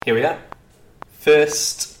Here we are.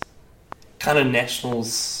 First kind of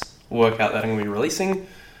nationals workout that I'm going to be releasing.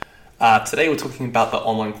 Today we're talking about the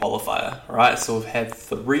online qualifier, right? So we've had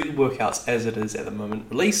 3 workouts as it is at the moment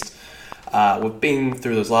released. We've been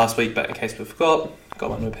through those last week, but in case we forgot, got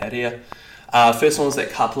my notepad here. First one was that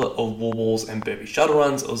couplet of wall balls and burpee shuttle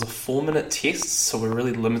runs. It was a 4-minute test, so we're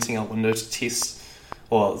really limiting our window to test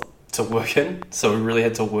or to work in. So we really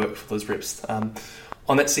had to work for those reps.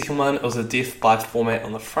 On that second one, it was a death by format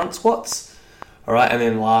on the front squats. All right, and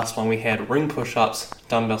then the last one we had ring push-ups,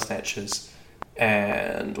 dumbbell snatches,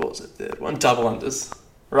 and what was it? Third one, double unders.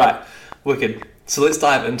 Right, wicked. So let's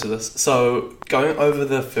dive into this. So going over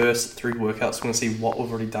the first 3 workouts, we're going to see what we've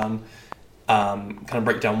already done. Kind of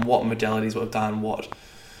break down what modalities we've done, what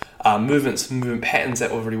movement patterns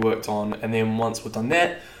that we've already worked on, and then once we've done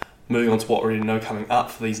that, moving on to what we already know coming up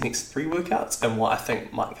for these next 3 workouts and what I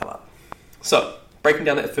think might come up. So breaking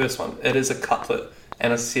down that first one, it is a couplet,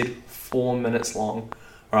 and as I said, 4 minutes long.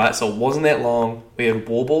 All right, so it wasn't that long. We had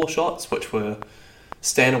wall ball shots, which were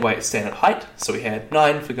standard weight, standard height. So we had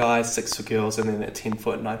 9 for guys, 6 for girls, and then that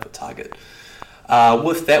 10-foot, 9-foot target.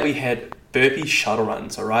 With that, we had burpee shuttle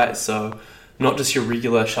runs. All right, so not just your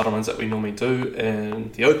regular shuttle runs that we normally do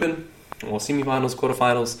in the open or semi-finals,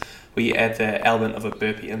 quarterfinals. We add the element of a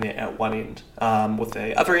burpee in there at one end. With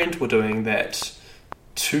the other end, we're doing that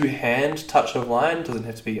 2-hand touch over line. Doesn't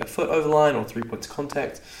have to be a foot over line or 3 points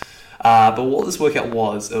contact. But what this workout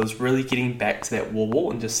was, it was really getting back to that wall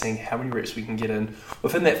ball and just seeing how many reps we can get in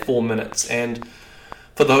within that 4 minutes. And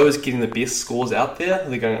for those getting the best scores out there,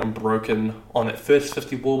 they're going unbroken on that first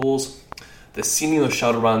 50 wall balls. They're sending those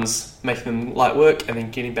shuttle runs, making them light work, and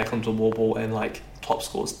then getting back onto the wall ball and like top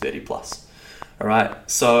scores 30 plus. All right,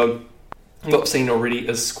 so what I've seen already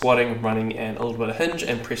is squatting, running, and a little bit of hinge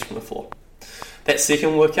and press from the floor. That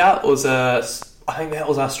second workout was I think that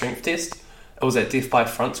was our strength test. It was at death by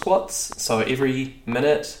front squats. So every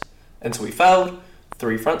minute until we failed,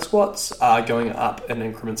 3 front squats are going up in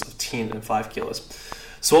increments of 10 and 5 kilos.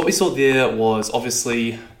 So what we saw there was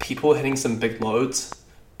obviously people hitting some big loads,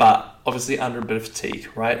 but obviously under a bit of fatigue,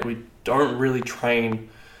 right? We don't really train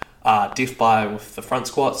death by with the front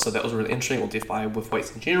squats, so that was really interesting, or death by with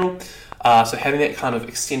weights in general. So having that kind of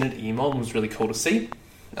extended EMOM was really cool to see.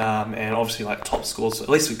 And obviously like top scores, at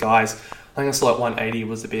least with guys, I think I saw like 180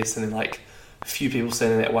 was the best, and then like a few people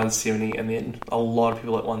standing at 170, and then a lot of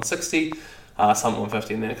people at 160, some at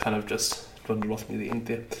 150, and then it kind of just dwindled off near the end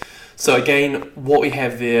there. So again, what we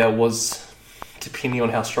have there was, depending on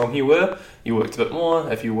how strong you were, you worked a bit more.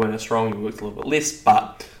 If you weren't as strong, you worked a little bit less,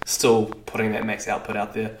 but still putting that max output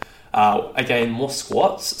out there. Again, more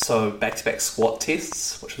squats, so back-to-back squat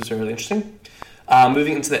tests, which was really interesting.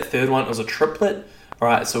 Moving into that third one, it was a triplet.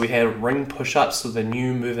 Alright, so we had ring push-ups, so the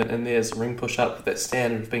new movement in there is a ring push-up with that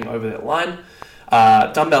standard of being over that line.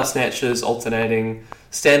 Dumbbell snatches, alternating,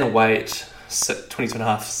 standard weight,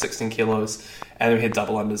 22.5, 16 kilos, and then we had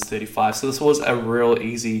double unders, 35. So this was a real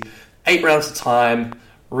easy 8 rounds of time.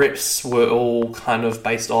 Reps were all kind of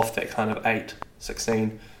based off that kind of 8,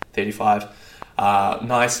 16, 35.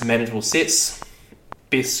 Nice, manageable sets.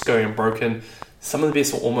 Best going unbroken. Some of the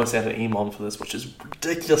best were almost at an EMOM for this, which is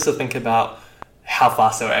ridiculous to think about how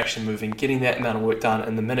fast they were actually moving. Getting that amount of work done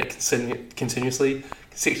in the minute continuously,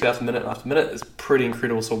 consecutively after minute is pretty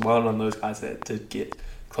incredible. So well done those guys that did get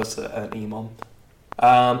close to an EMOM.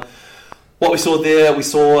 What we saw there, we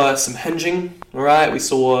saw some hinging, alright, we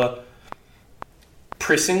saw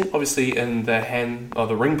pressing, obviously in the hand or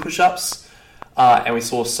the ring push-ups, and we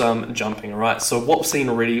saw some jumping, alright. So what we've seen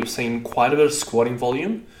already, we've seen quite a bit of squatting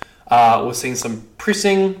volume, we're seeing some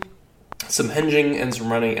pressing, some hinging, and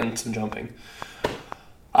some running, and some jumping.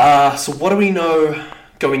 So what do we know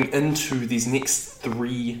going into these next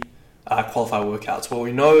 3 qualifier workouts? Well,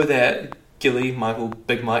 we know that Gilly, Michael,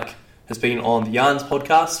 Big Mike, has been on the Yarns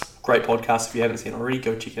podcast. Great podcast. If you haven't seen it already,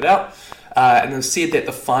 go check it out. And they've said that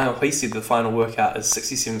the final workout is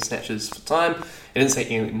 67 snatches for time. It didn't say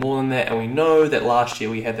anything more than that, and we know that last year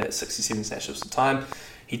we had that 67 snatches for time.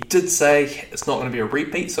 He did say it's not going to be a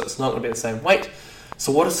repeat, so it's not going to be the same weight.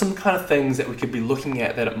 So what are some kind of things that we could be looking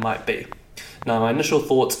at that it might be? Now, my initial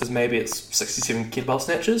thoughts is maybe it's 67 kettlebell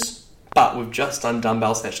snatches, but we've just done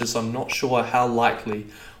dumbbell snatches, so I'm not sure how likely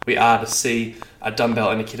we are to see a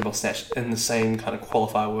dumbbell and a kettlebell snatch in the same kind of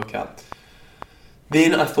qualifier workout.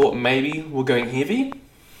 Then I thought maybe we're going heavy,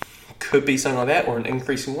 could be something like that, or an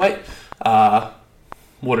increasing weight.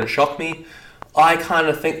 Wouldn't shock me. I kind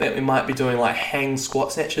of think that we might be doing like hang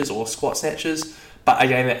squat snatches or squat snatches, but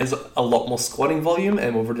again, that is a lot more squatting volume,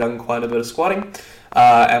 and we've done quite a bit of squatting.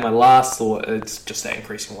 And my last thought is just that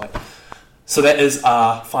increasing weight. So that is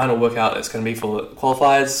our final workout that's going to be for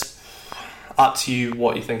qualifiers. Up to you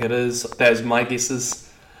what you think it is. Those are my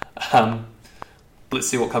guesses. Let's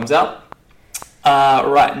see what comes out.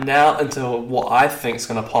 Right, now into what I think is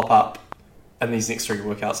going to pop up in these next 3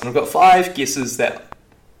 workouts. And I've got 5 guesses that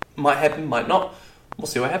might happen, might not. We'll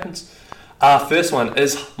see what happens. First one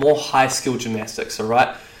is more high-skill gymnastics,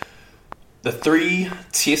 alright? The 3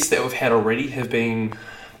 tests that we've had already have been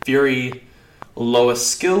very lower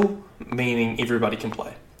skill, meaning everybody can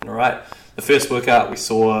play, alright? The first workout we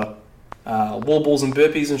saw wall balls and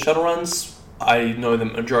burpees and shuttle runs. I know the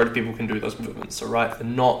majority of people can do those movements, alright? They're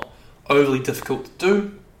not overly difficult to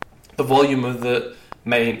do. The volume of it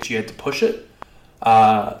meant you had to push it.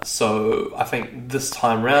 So I think this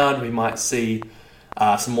time round we might see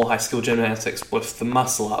some more high skill gymnastics with the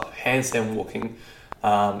muscle up, handstand walking,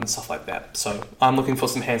 and stuff like that. So I'm looking for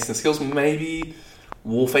some handstand skills, maybe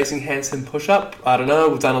wall facing handstand push up. I don't know,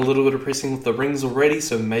 we've done a little bit of pressing with the rings already,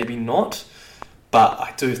 so maybe not. But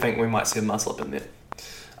I do think we might see a muscle up in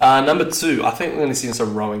there. Number 2, I think we're going to see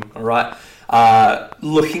some rowing, alright?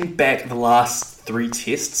 Looking back at the last 3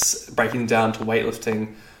 tests, breaking down to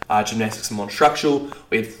weightlifting, gymnastics and monostructural,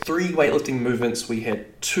 we had 3 weightlifting movements, we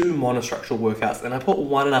had 2 monostructural workouts, and I put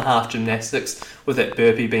 1.5 gymnastics, with that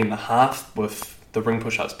burpee being the half, with the ring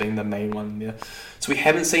push-ups being the main one there. So we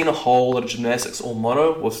haven't seen a whole lot of gymnastics or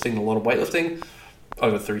mono, we've seen a lot of weightlifting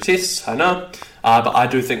over 3 tests, I know, but I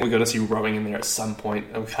do think we're going to see rowing in there at some point,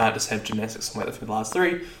 and we can't just have gymnastics and weightlifting for the last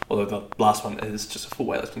 3, although the last one is just a full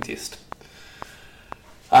weightlifting test.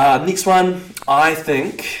 Next one, I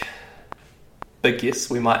think, big guess,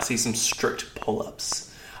 we might see some strict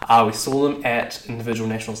pull-ups. We saw them at individual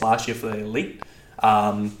nationals last year for the elite.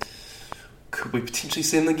 Could we potentially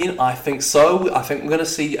see them again? I think so. I think we're going to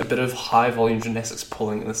see a bit of high volume gymnastics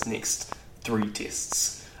pulling in this next 3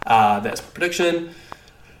 tests. That's my prediction.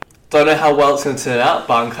 Don't know how well it's going to turn out,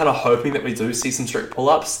 but I'm kind of hoping that we do see some strict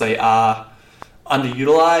pull-ups. They are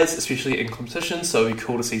underutilized, especially in competition, so it'd be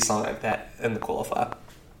cool to see something like that in the qualifier.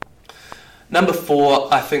 Number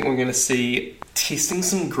 4, I think we're going to see testing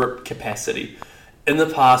some grip capacity. In the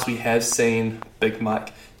past, we have seen Big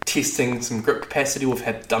Mike testing some grip capacity. We've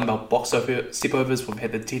had dumbbell box step overs, we've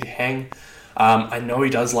had the dead hang. I know he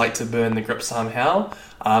does like to burn the grip somehow,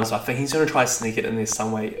 so I think he's going to try to sneak it in there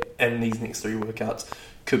some way in these next 3 workouts.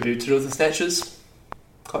 Could be to do with the snatches,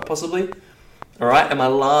 quite possibly. Alright, and my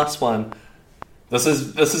last one. This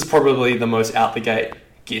is probably the most out the gate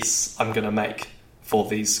guess I'm going to make for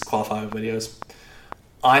these qualifier videos.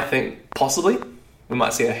 I think possibly we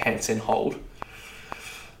might see a handstand hold.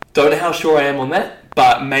 Don't know how sure I am on that,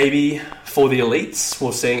 but maybe for the elites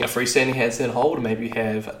we're seeing a freestanding handstand hold. Maybe you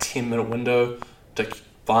have a 10-minute window to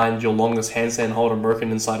find your longest handstand hold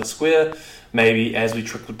unbroken inside a square. Maybe as we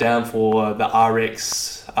trickle down for the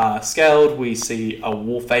RX scaled, we see a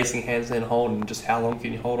wall facing handstand hold, and just how long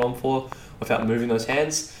can you hold on for without moving those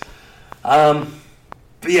hands.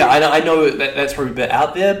 But yeah, I know that's probably a bit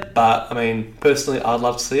out there, but I mean, personally, I'd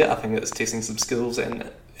love to see it. I think it's testing some skills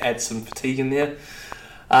and add some fatigue in there.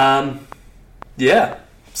 Yeah,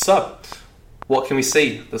 so what can we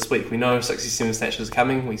see this week? We know 67 snatches are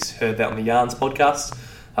coming. We heard that on the Yarns podcast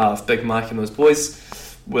of Big Mike and those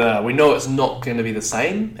boys. We know it's not going to be the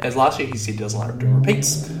same as last year. He said he doesn't like doing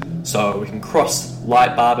repeats, so we can cross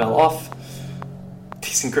light barbell off,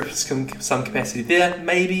 testing grip some capacity there,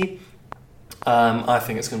 maybe. I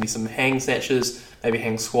think it's going to be some hang snatches, maybe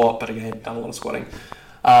hang squat, but again, done a lot of squatting.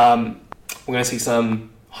 We're going to see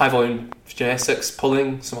some high volume gymnastics,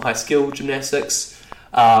 pulling, some high skill gymnastics.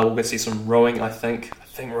 We're going to see some rowing, I think. I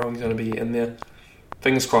think rowing's going to be in there.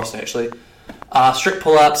 Fingers crossed, actually. Strict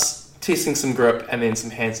pull-ups, testing some grip, and then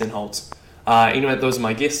some handstand holds. Anyway, those are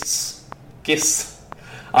my guests.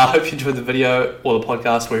 I hope you enjoyed the video or the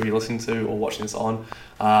podcast, wherever you're listening to or watching this on.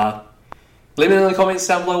 Let me know in the comments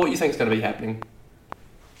down below what you think is going to be happening.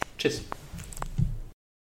 Cheers.